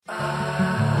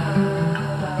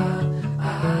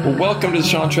Well, welcome to the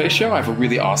Sean Trey Show. I have a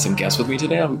really awesome guest with me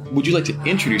today. Would you like to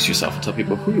introduce yourself and tell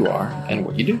people who you are and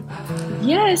what you do?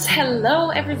 Yes. Hello,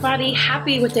 everybody.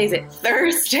 Happy, what day is it?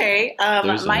 Thursday.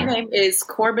 My name is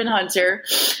Corbin Hunter.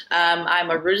 I'm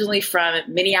originally from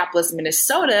Minneapolis,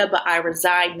 Minnesota, but I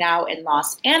reside now in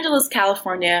Los Angeles,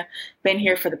 California. Been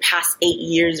here for the past 8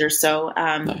 years or so.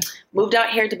 Nice. Moved out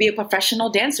here to be a professional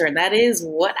dancer, and that is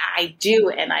what I do.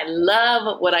 And I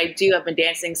love what I do. I've been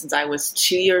dancing since I was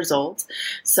 2 years old.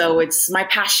 So it's my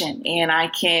passion, and I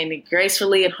can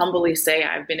gracefully and humbly say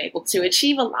I've been able to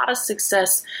achieve a lot of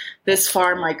success this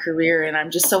far in my career. And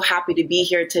I'm just so happy to be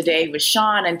here today with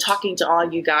Sean and talking to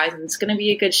all you guys. And it's going to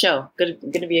be a good show. Going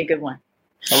to be a good one.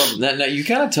 I love it. Now, you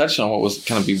kind of touched on what was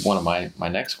going to be one of my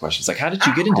next questions. Like, how did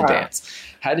you get into dance?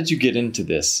 How did you get into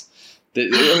this?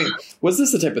 Was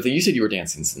this the type of thing? You said you were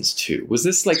dancing since 2. Was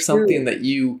this like something that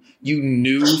you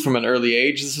knew from an early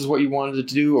age this is what you wanted to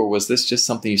do? Or was this just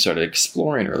something you started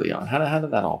exploring early on? How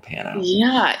did that all pan out?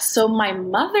 Yeah. So my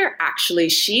mother, actually,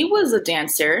 she was a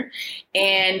dancer.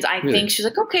 And I think she's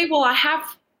like, okay, well, I have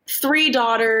 3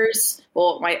 daughters.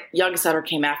 Well, my youngest daughter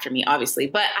came after me, obviously.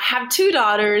 But I have 2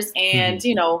 daughters and,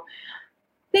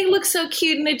 they look so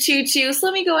cute in a tutu, so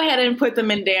let me go ahead and put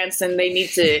them in dance, and they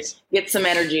need to get some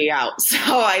energy out. So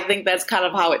I think that's kind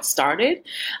of how it started.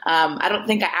 I don't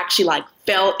think I actually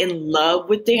fell in love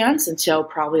with dance until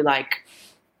probably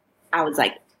I was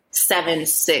 7,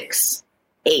 6,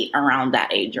 8, around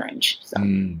that age range. So.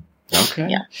 Okay.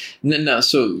 Yeah. No,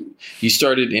 so you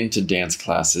started into dance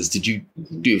classes. Did you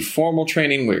do formal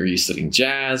training? Were you studying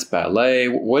jazz, ballet?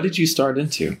 What did you start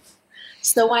into?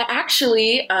 So I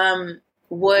actually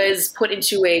was put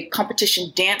into a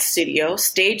competition dance studio,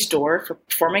 Stage Door for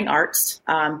Performing Arts,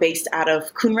 based out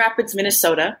of Coon Rapids,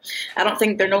 Minnesota. I don't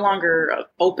think they're no longer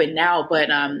open now, but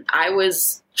I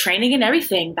was training in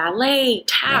everything: ballet,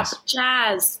 tap,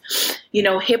 jazz,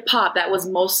 hip hop. That was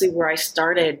mostly where I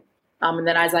started. And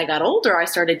then as I got older, I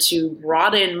started to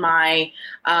broaden my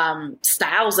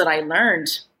styles that I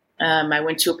learned. I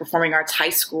went to a performing arts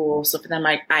high school. So for them,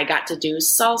 I got to do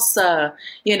salsa,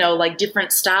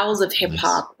 different styles of hip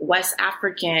hop, West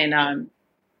African,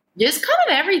 just kind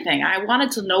of everything. I wanted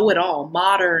to know it all,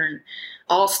 modern,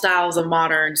 all styles of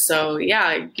modern. So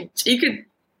yeah, you could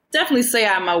definitely say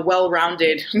I'm a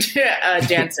well-rounded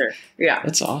dancer. Yeah.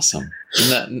 That's awesome.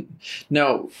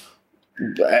 Now,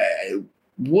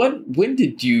 when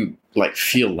did you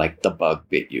feel like the bug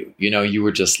bit you? You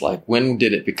were just when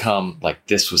did it become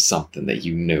this was something that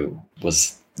you knew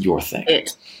was your thing?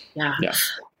 Yeah.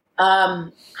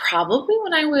 Probably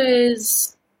when I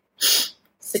was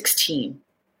 16.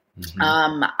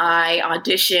 Mm-hmm. I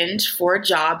auditioned for a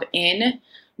job in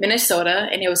Minnesota,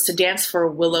 and it was to dance for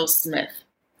Willow Smith.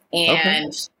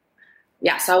 And so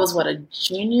I was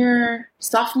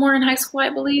sophomore in high school, I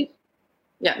believe.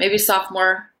 Yeah, maybe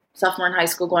sophomore in high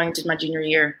school, going into my junior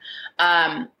year.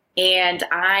 And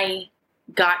I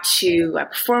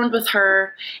performed with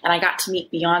her, and I got to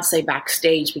meet Beyonce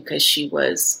backstage because she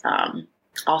was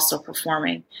also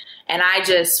performing. And I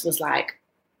just was like,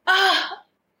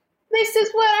 this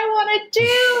is what I want to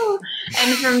do.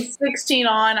 And from 16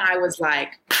 on, I was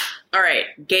like, all right,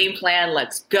 game plan,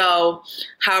 let's go.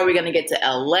 How are we going to get to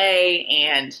LA?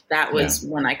 And that was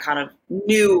when I kind of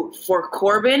knew for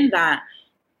Corbin that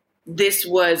this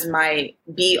was my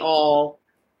be all,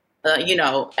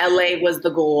 LA was the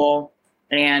goal.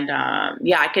 And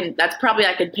I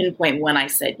could pinpoint when I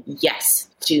said yes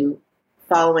to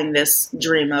following this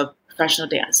dream of professional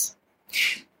dance.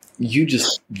 You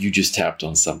just tapped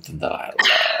on something that I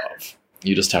love.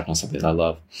 You just tapped on something that I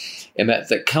love. And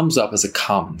that comes up as a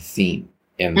common theme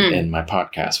in my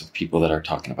podcast with people that are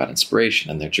talking about inspiration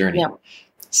and their journey. Yeah.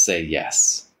 Say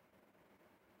yes.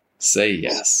 Say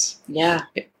yes. Yeah.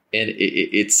 And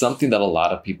it's something that a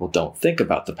lot of people don't think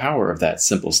about, the power of that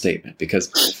simple statement,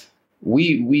 because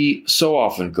we so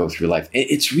often go through life.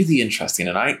 It's really interesting.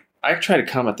 And I try to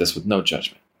come at this with no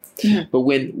judgment. Mm-hmm. But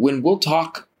when we'll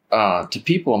talk to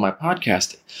people on my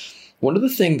podcast, one of the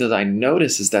things that I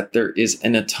notice is that there is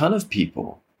a ton of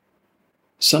people.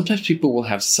 Sometimes people will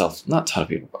have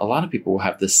a lot of people will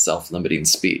have this self-limiting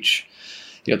speech.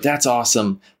 That's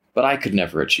awesome, but I could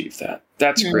never achieve that.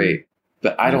 That's great,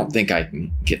 but I don't think I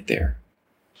can get there.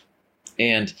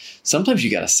 And sometimes you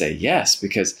got to say yes,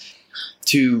 because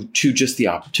to just the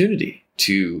opportunity,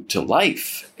 to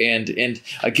life. And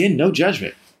again, no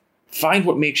judgment. Find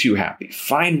what makes you happy.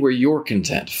 Find where you're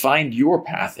content. Find your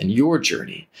path and your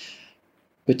journey.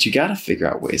 But you got to figure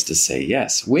out ways to say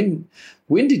yes. When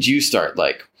did you start?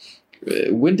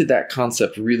 When did that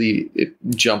concept really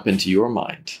jump into your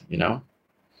mind?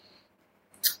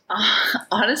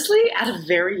 Honestly, at a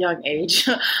very young age,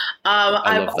 I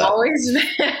I've love that. always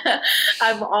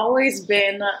I've always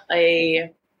been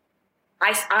I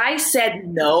said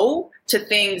no to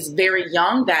things very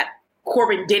young that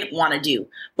Corbin didn't want to do.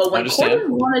 But when Understand?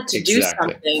 Corbin wanted to do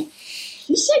Exactly. something,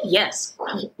 he said yes,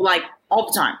 like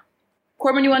all the time.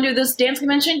 Corbin, you want to do this dance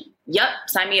convention? Yep,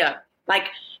 sign me up. Like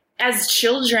as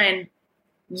children,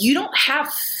 you don't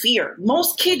have fear.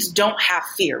 Most kids don't have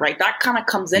fear, right? That kind of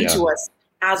comes into us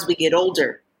as we get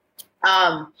older.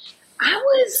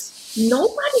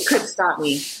 Nobody could stop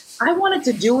me. I wanted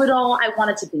to do it all. I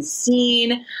wanted to be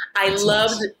seen.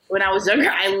 When I was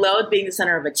younger, I loved being the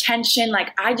center of attention.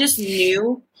 Like I just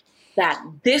knew that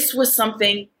this was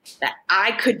something that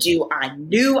I could do. I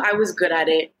knew I was good at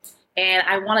it. And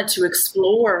I wanted to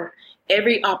explore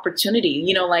every opportunity,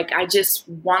 like I just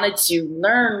wanted to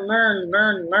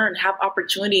learn, have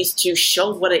opportunities to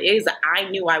show what it is that I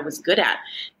knew I was good at.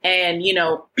 And,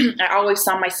 I always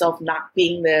saw myself not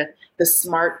being the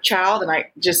smart child. And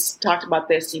I just talked about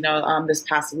this, this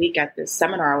past week at this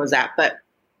seminar I was at, but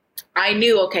I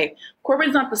knew, okay,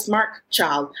 Corbin's not the smart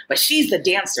child, but she's the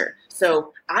dancer.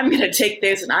 So I'm going to take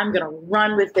this and I'm going to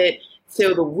run with it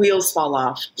till the wheels fall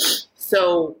off.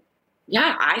 So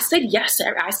yeah, I said yes.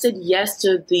 I said yes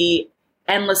to the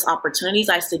endless opportunities.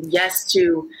 I said yes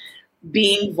to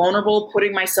being vulnerable,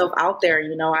 putting myself out there. I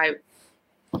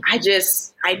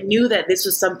knew that this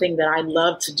was something that I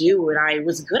loved to do and I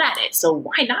was good at it. So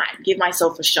why not give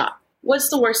myself a shot? What's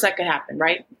the worst that could happen,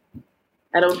 right?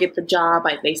 I don't get the job.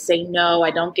 They say no.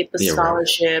 I don't get the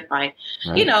scholarship. Right.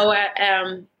 I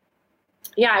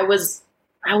was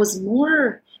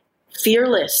more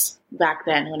fearless back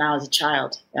then when I was a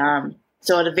child.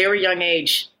 So at a very young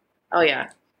age, I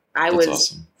was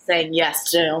awesome. Saying yes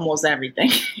to almost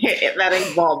everything that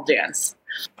involved dance.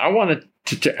 I wanted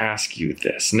to ask you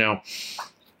this. Now,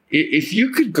 if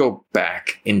you could go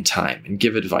back in time and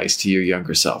give advice to your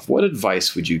younger self, what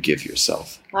advice would you give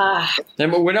yourself?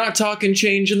 And we're not talking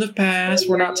change in the past.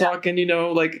 We're not talking,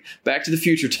 like Back to the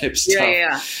Future type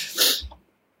stuff.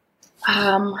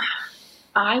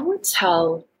 I would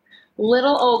tell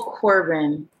little old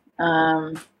Corbin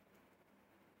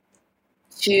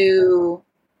to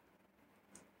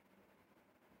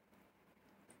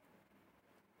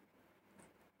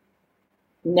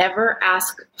never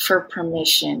ask for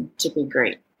permission to be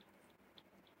great.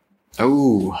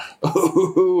 Oh,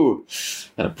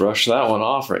 gotta brush that one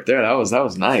off right there. That was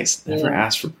nice. Never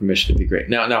ask for permission to be great.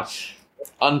 Now,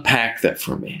 unpack that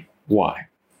for me. Why?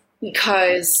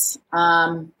 Because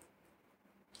I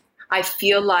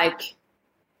feel like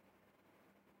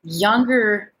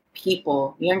younger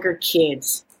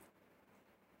kids,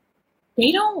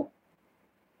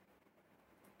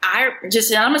 I'm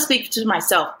going to speak to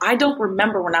myself. I don't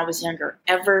remember when I was younger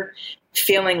ever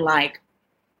feeling like,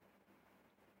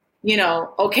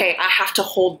 okay, I have to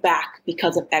hold back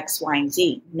because of X, Y, and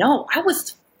Z. No, I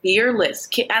was fearless.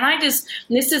 And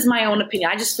this is my own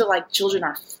opinion. I just feel like children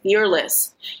are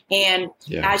fearless. And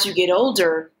as you get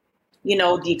older,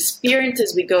 the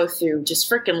experiences we go through, just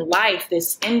freaking life,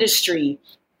 this industry,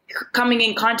 coming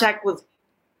in contact with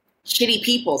shitty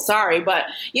people. Sorry, but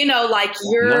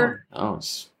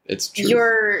it's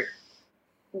true.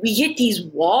 We get these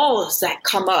walls that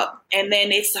come up, and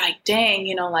then it's like, dang,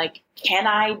 can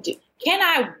I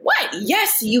what?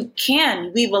 Yes, you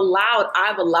can.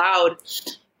 I've allowed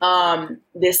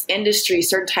this industry,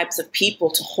 certain types of people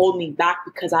to hold me back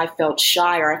because I felt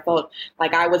shy or I felt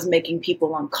like I was making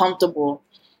people uncomfortable.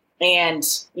 And,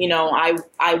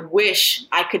 I wish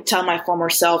I could tell my former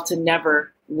self to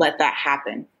never let that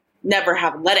happen. Never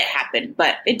have let it happen,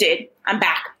 but it did. I'm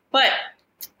back. But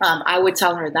I would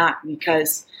tell her that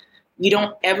because you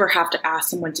don't ever have to ask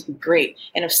someone to be great.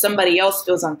 And if somebody else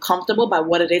feels uncomfortable by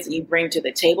what it is that you bring to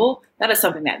the table, that is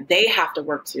something that they have to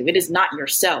work through. It is not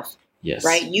yourself. Yes.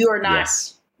 Right? You are not,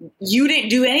 you didn't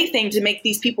do anything to make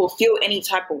these people feel any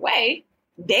type of way.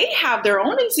 They have their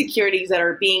own insecurities that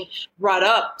are being brought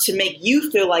up to make you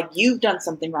feel like you've done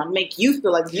something wrong, make you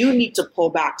feel like you need to pull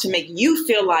back, to make you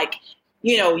feel like,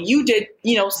 you did,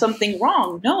 something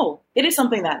wrong. No, it is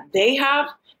something that they have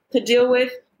to deal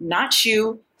with, not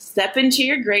you. Step into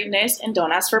your greatness and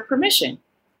don't ask for permission.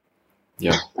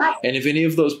 Yeah. And if any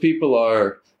of those people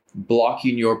are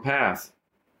blocking your path,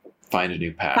 find a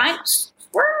new path. Because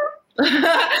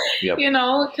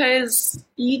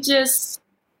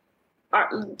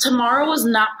tomorrow is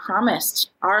not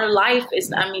promised. Our life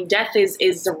is, death is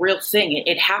the real thing.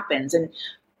 It happens. And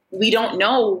we don't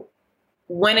know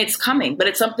when it's coming, but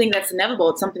it's something that's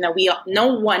inevitable. It's something that no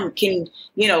one can,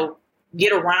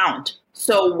 get around.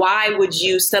 So why would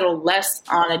you settle less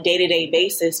on a day-to-day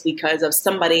basis because of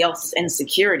somebody else's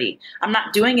insecurity? I'm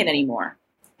not doing it anymore.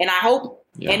 And I hope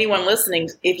anyone listening,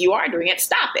 if you are doing it,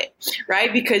 stop it,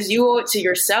 right? Because you owe it to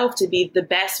yourself to be the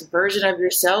best version of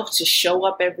yourself, to show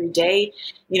up every day,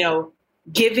 you know,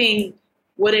 giving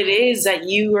what it is that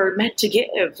you are meant to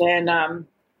give. And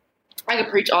I could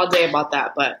preach all day about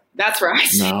that, but that's where I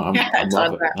see. No, I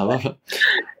love it. I love it.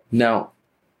 Now,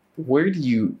 where do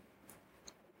you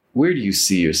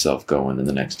see yourself going in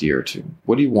the next year or two?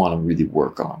 What do you want to really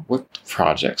work on? What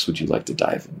projects would you like to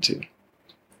dive into?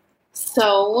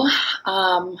 So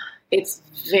it's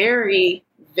very,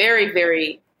 very,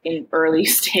 very in early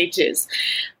stages.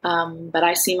 But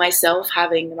I see myself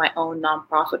having my own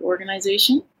nonprofit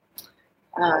organization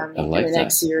in the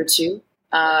next year or two.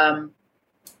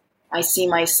 I see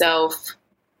myself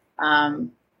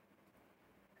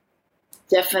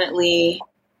definitely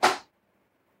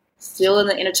still in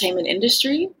the entertainment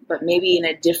industry, but maybe in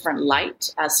a different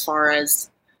light as far as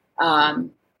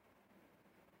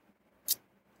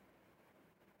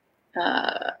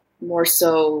more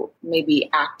so maybe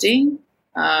acting.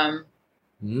 I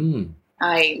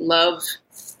love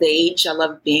stage. I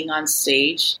love being on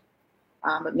stage,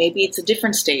 but maybe it's a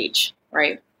different stage,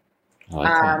 right?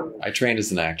 I trained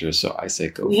as an actor, so I say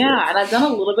go for it. Yeah, and I've done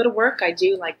a little bit of work. I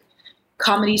do like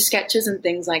comedy sketches and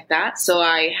things like that. So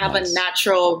I have a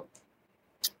natural,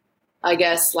 I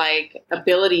guess, like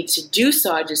ability to do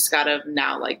so. I just gotta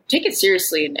now like take it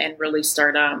seriously and really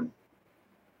start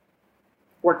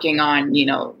working on, you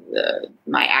know,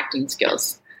 my acting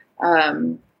skills.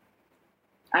 I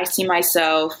see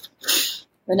myself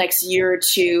the next year or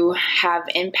two have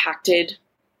impacted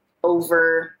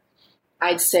over,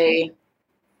 I'd say,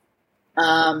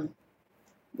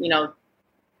 you know,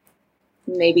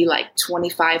 maybe like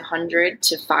 2,500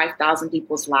 to 5,000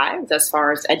 people's lives as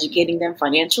far as educating them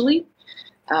financially.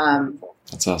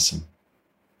 That's awesome.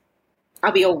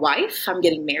 I'll be a wife. I'm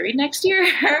getting married next year.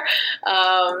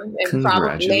 And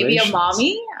probably maybe a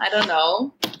mommy. I don't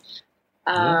know.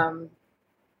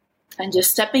 And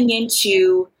just stepping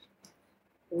into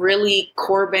really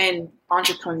Corbin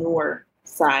entrepreneur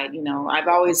side. You know, I've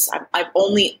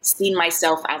only seen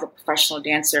myself as a professional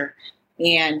dancer,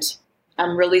 and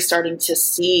I'm really starting to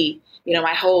see, you know,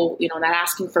 my whole, you know, not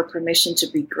asking for permission to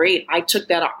be great. I took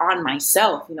that on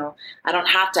myself. You know, I don't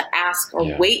have to ask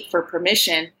or wait for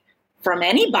permission from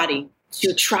anybody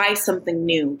to try something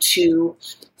new, to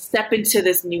step into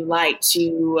this new light,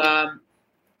 to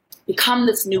become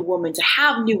this new woman, to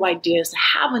have new ideas, to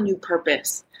have a new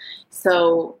purpose.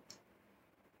 So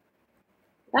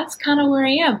that's kind of where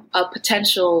I am, a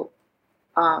potential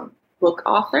book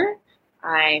author.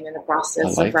 I'm in the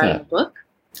process of writing a book.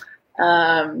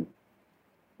 Yeah,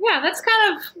 that's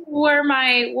kind of where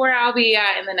I'll be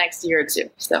at in the next year or two.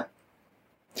 So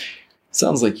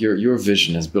sounds like your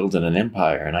vision is building an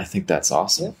empire, and I think that's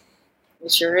awesome. Yeah,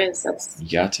 it sure is. You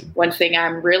got to. One thing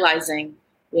I'm realizing,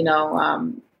 you know,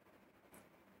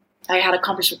 I had a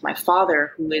conversation with my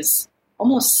father, who is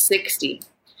almost 60.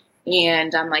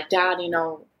 And I'm like, Dad, you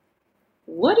know,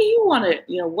 what do you want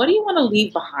to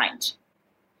leave behind?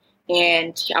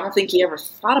 And I don't think he ever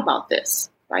thought about this,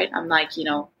 right? I'm like, you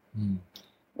know,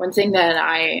 one thing that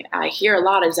I hear a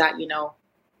lot is that, you know,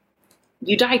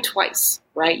 you die twice,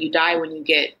 right? You die when you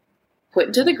get put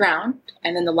into the ground,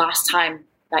 and then the last time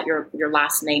that your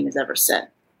last name is ever said,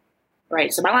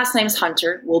 right? So my last name is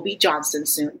Hunter, will be Johnson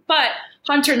soon, but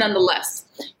Hunter nonetheless.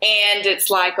 And it's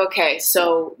like, okay,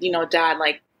 so, you know, Dad,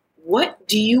 like, what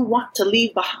do you want to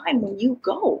leave behind when you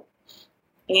go?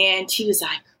 And he was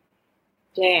like,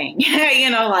 dang, you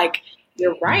know, like,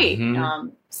 you're right.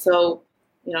 So,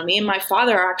 you know, me and my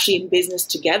father are actually in business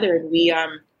together, and we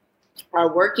are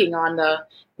working on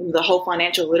the whole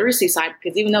financial literacy side,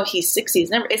 because even though he's 60,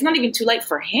 it's not even too late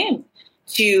for him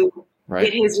to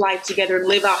get his life together and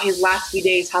live out his last few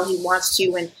days how he wants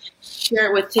to, and share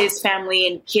it with his family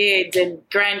and kids and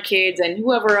grandkids and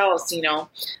whoever else, you know.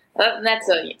 That's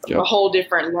a whole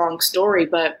different long story,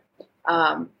 but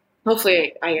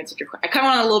hopefully I answered your question. I come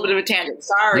on a little bit of a tangent.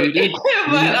 Sorry. You did.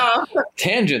 But,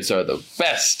 tangents are the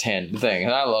best thing,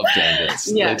 and I love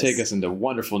tangents. Yes. They take us into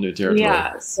wonderful new territory.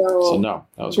 Yeah, so no,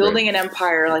 that was building great. an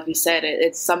empire, like you said,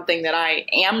 it's something that I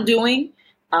am doing,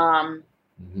 and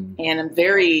I'm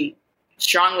very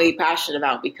strongly passionate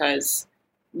about, because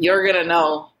you're going to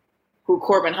know who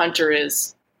Corbin Hunter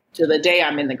is to the day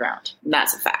I'm in the ground. And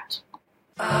that's a fact.